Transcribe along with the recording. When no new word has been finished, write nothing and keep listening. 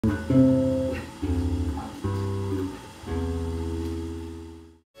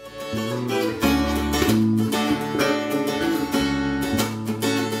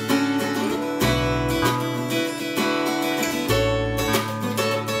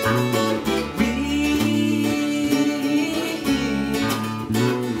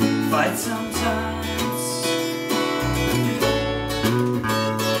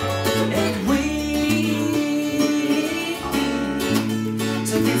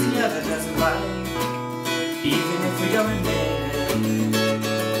things the other doesn't like, even if we don't admit it.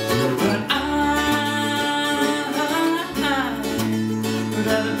 But I would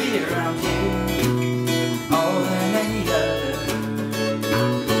rather be around you more than any other.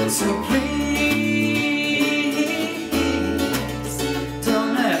 So please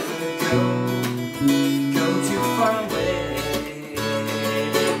don't ever go too far away.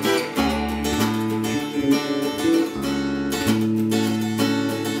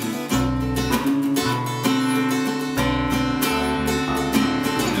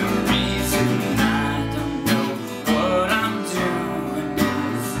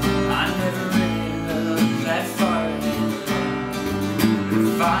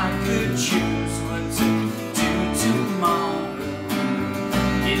 If I could choose what to do tomorrow,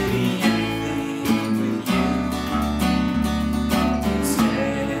 it'd be anything with you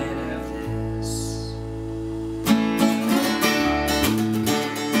instead of this.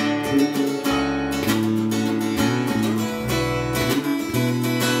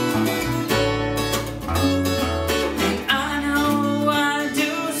 And I know I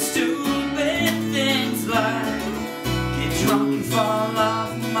do stupid things like get drunk and fall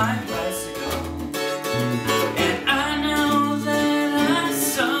off my bicycle, and I know that I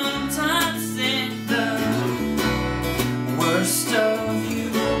sometimes think the worst of you,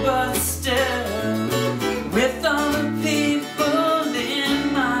 but still, with all the people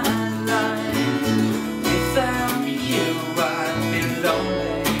in my life, without you I'd be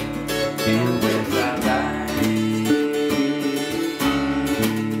lonely and without life.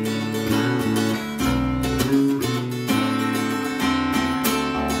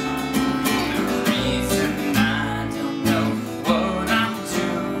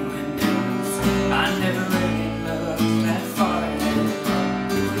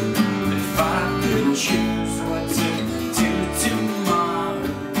 Choose what to do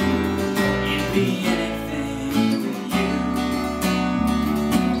tomorrow, it'd be anything with you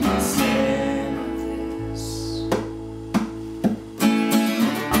instead of this.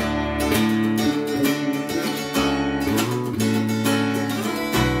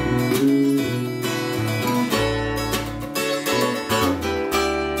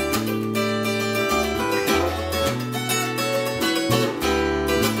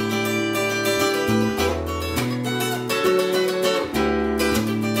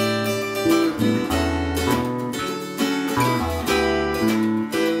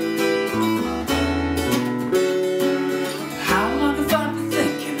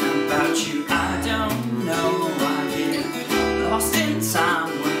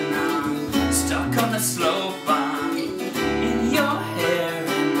 Time when I'm stuck on the slope, I'm in your hair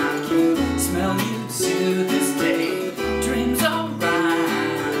and I can smell you too.